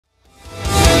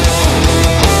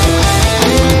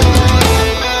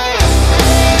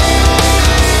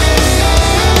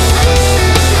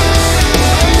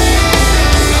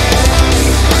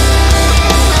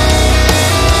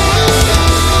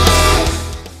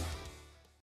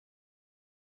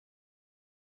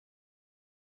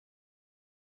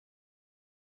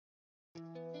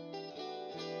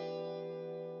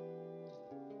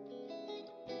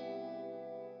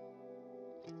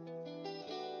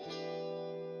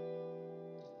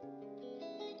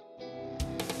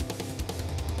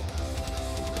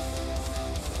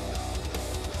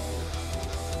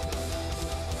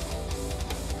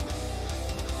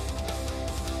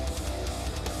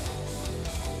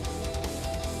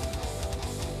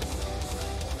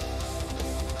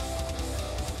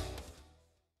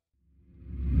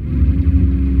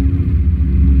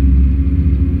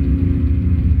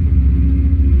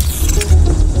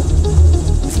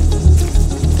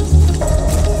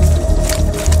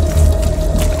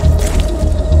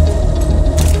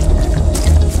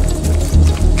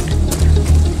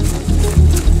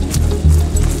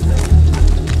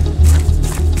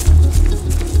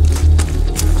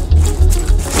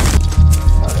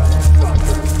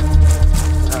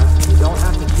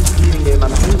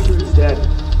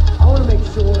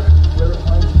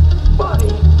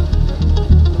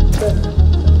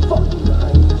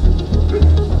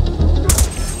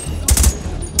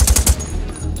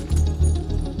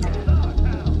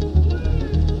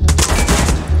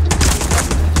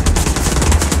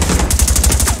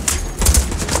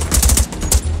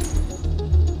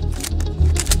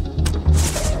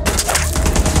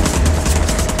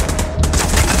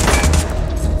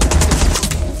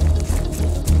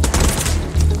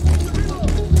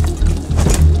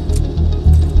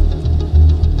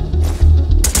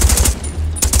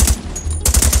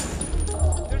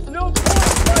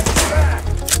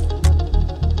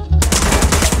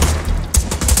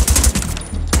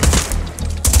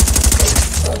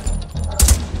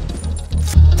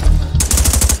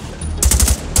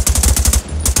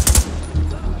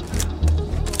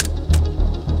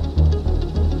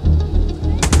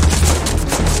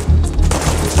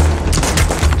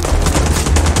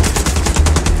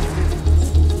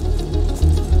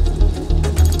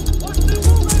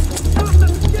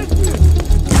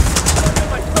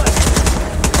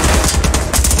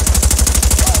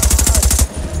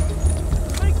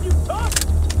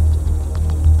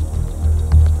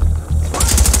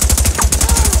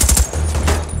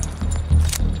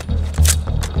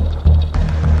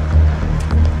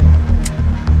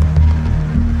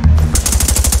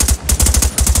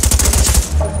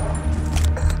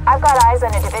Helicopters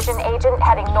and a division agent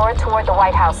heading north toward the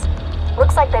White House.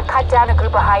 Looks like they've cut down a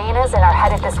group of hyenas and are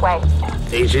headed this way.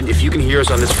 Agent, if you can hear us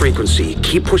on this frequency,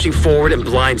 keep pushing forward and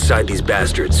blindside these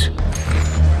bastards.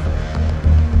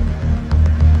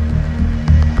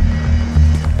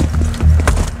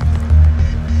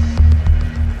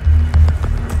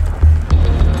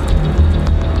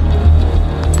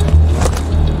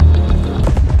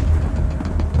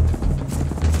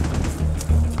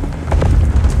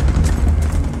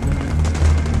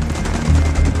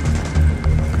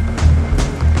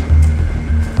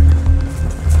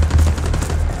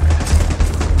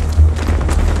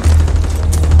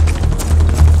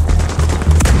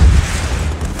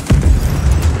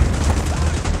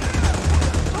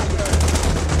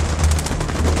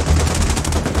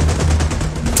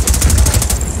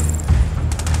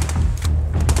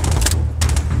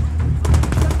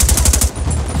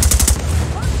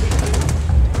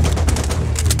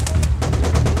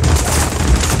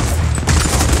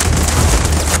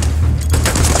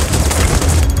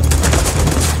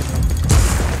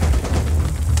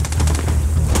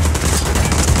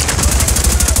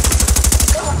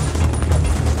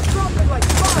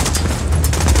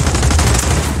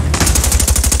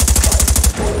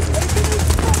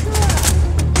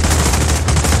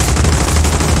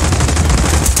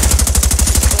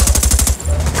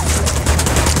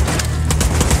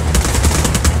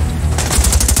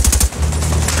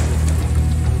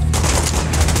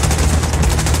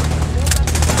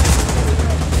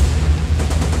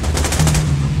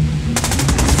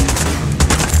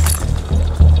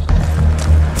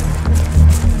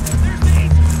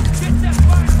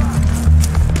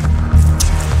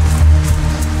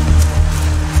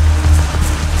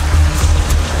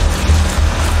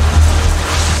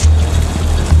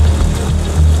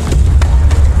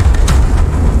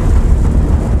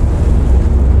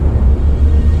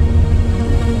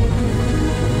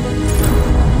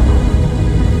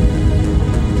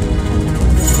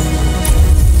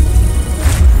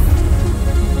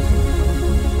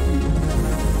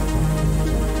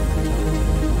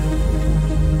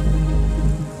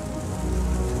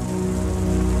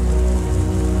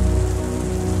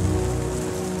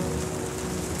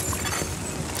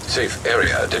 Safe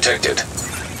area detected.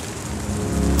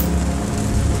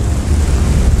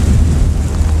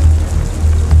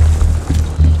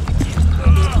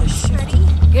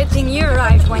 Good thing you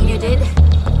arrived when you did.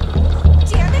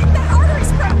 Damn it, the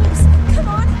artery's froze! Come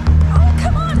on! Oh,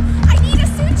 come on! I need a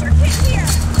suture kit here!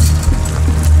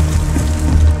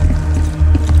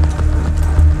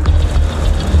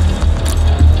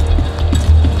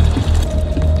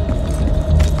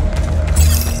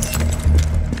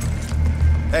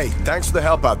 Hey, thanks for the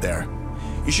help out there.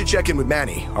 You should check in with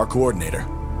Manny, our coordinator,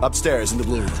 upstairs in the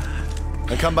blue room.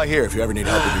 And come by here if you ever need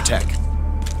help with your tech.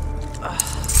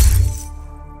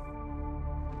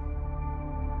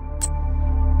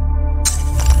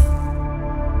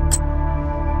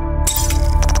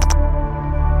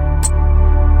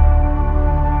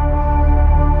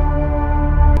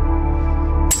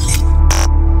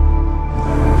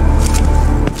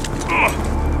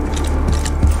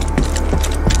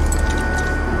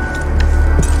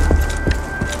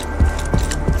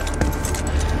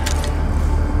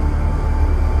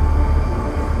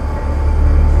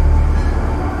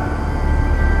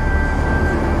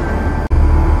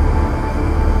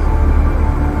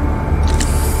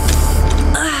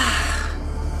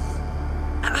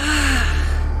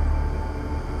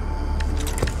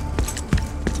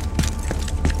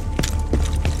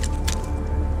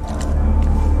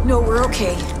 No, we're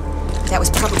okay. That was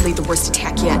probably the worst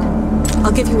attack yet.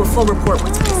 I'll give you a full report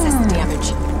once we assess the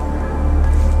damage.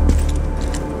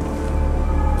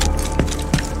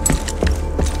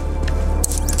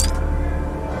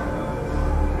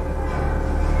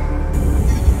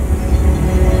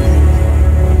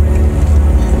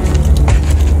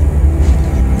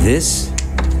 This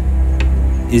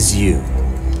is you.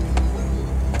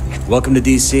 Welcome to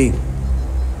DC.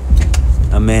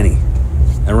 I'm Manny.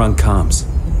 I run comms.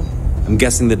 I'm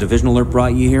guessing the division alert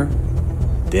brought you here?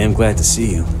 Damn glad to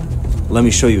see you. Let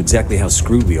me show you exactly how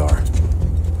screwed we are.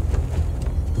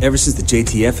 Ever since the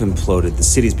JTF imploded, the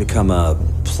city's become a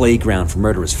playground for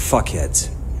murderous fuckheads.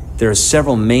 There are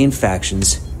several main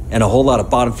factions, and a whole lot of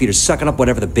bottom feeders sucking up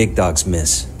whatever the big dogs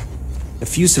miss. A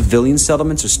few civilian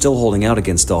settlements are still holding out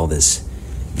against all this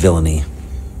villainy.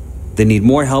 They need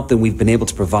more help than we've been able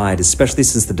to provide, especially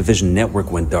since the division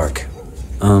network went dark.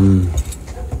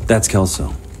 That's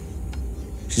Kelso.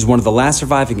 She's one of the last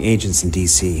surviving agents in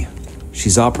DC.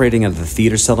 She's operating out of the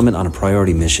theater settlement on a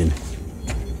priority mission.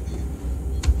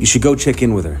 You should go check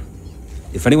in with her.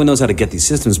 If anyone knows how to get these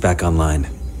systems back online,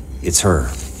 it's her.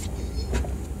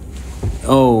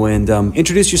 Oh, and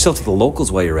introduce yourself to the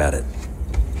locals while you're at it.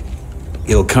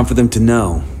 It'll comfort them to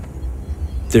know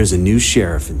there's a new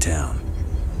sheriff in town.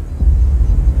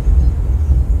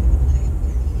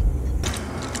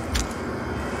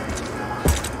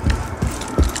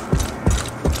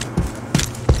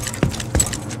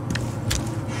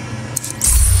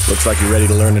 Looks like you're ready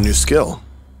to learn a new skill.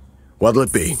 What'll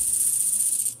it be?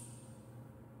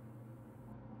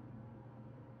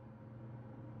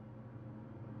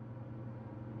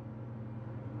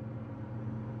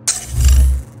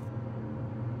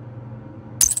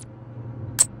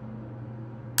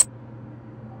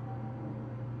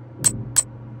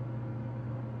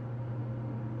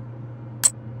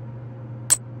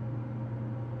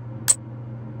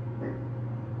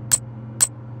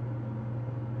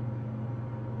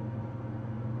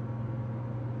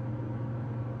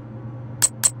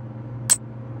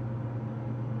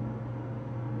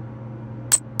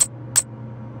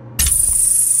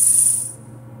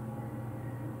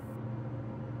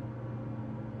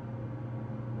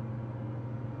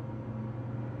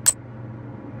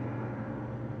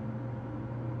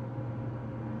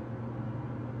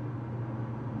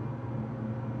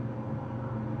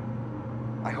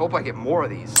 I hope I get more of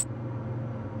these.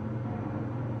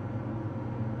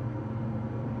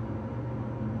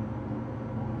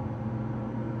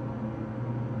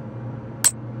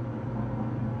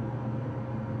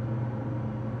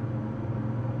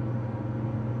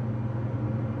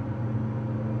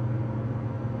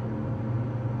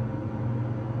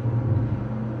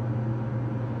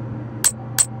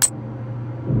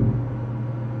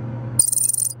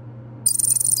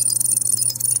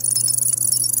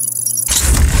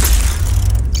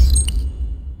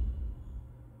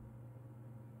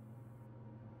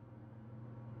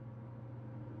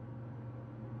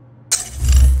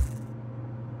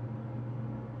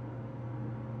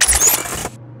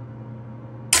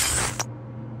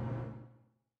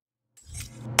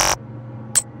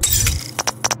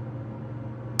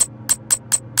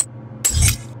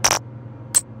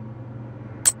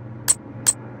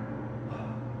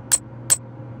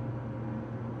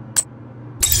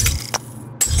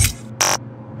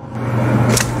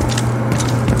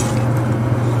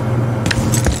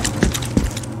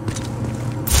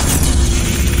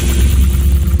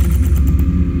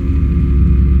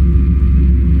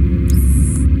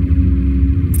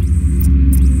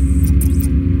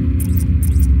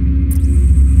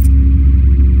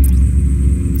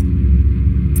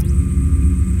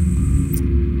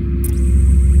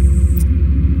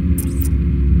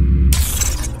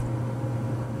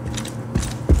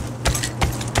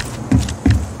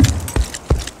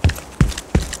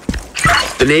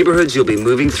 The neighborhoods you'll be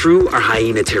moving through are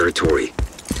hyena territory.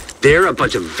 They're a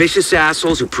bunch of vicious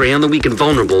assholes who prey on the weak and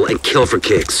vulnerable and kill for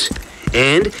kicks.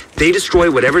 And they destroy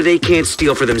whatever they can't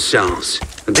steal for themselves.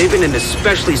 They've been an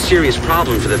especially serious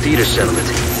problem for the theater settlement.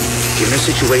 Given their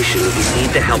situation, we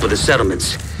need the help of the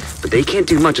settlements. But they can't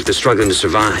do much if they're struggling to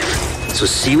survive. So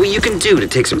see what you can do to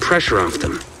take some pressure off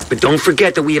them. But don't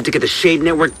forget that we have to get the Shade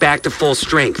Network back to full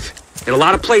strength. In a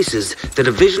lot of places, the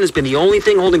Division has been the only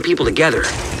thing holding people together.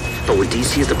 But when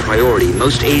DC is the priority,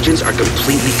 most agents are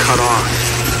completely cut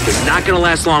off. It's not gonna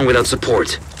last long without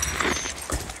support.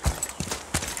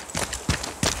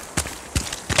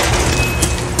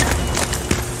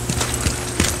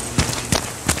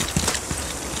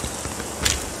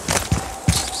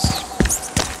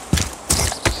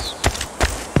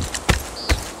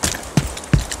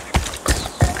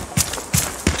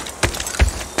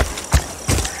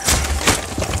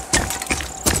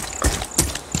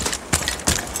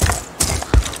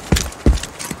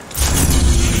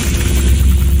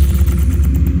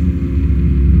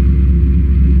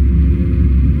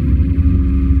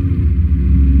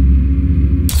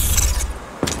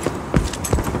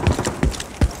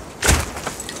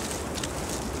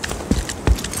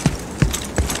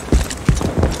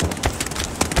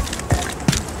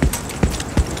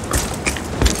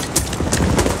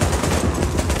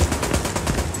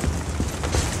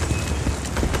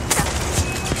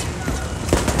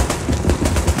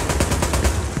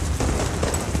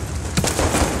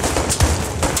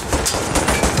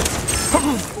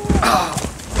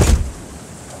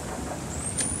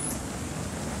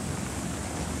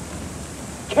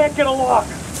 Can't get a lock.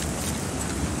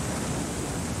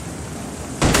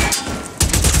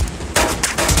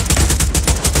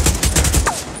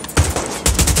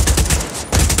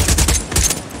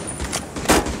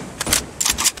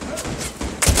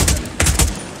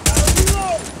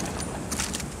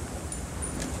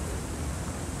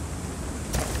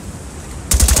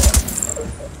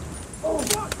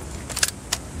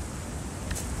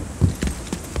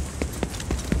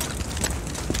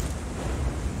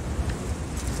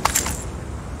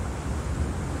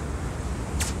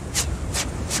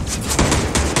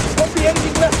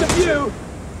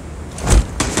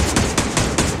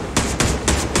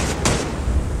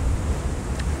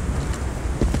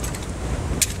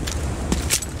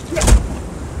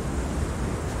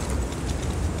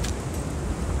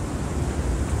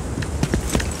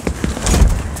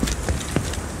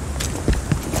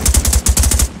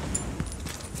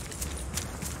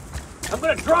 I'm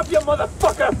gonna drop you,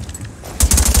 motherfucker!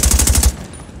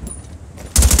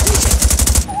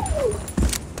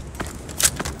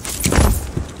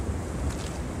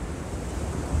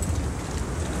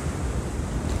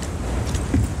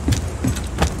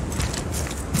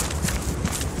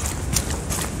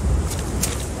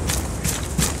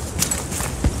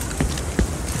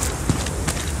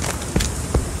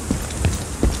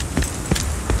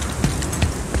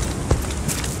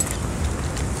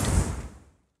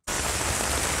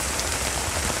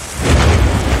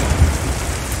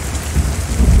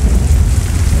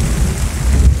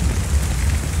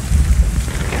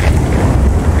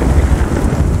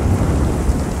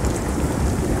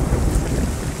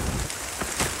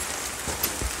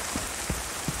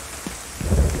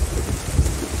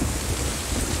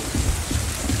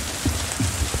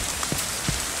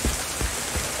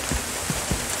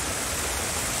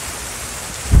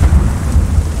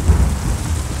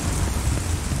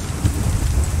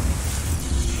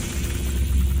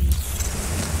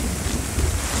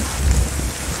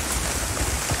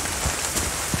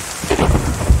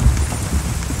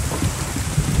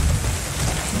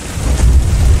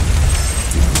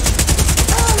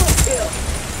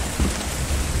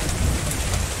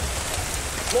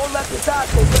 Won't let this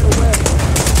asshole get away.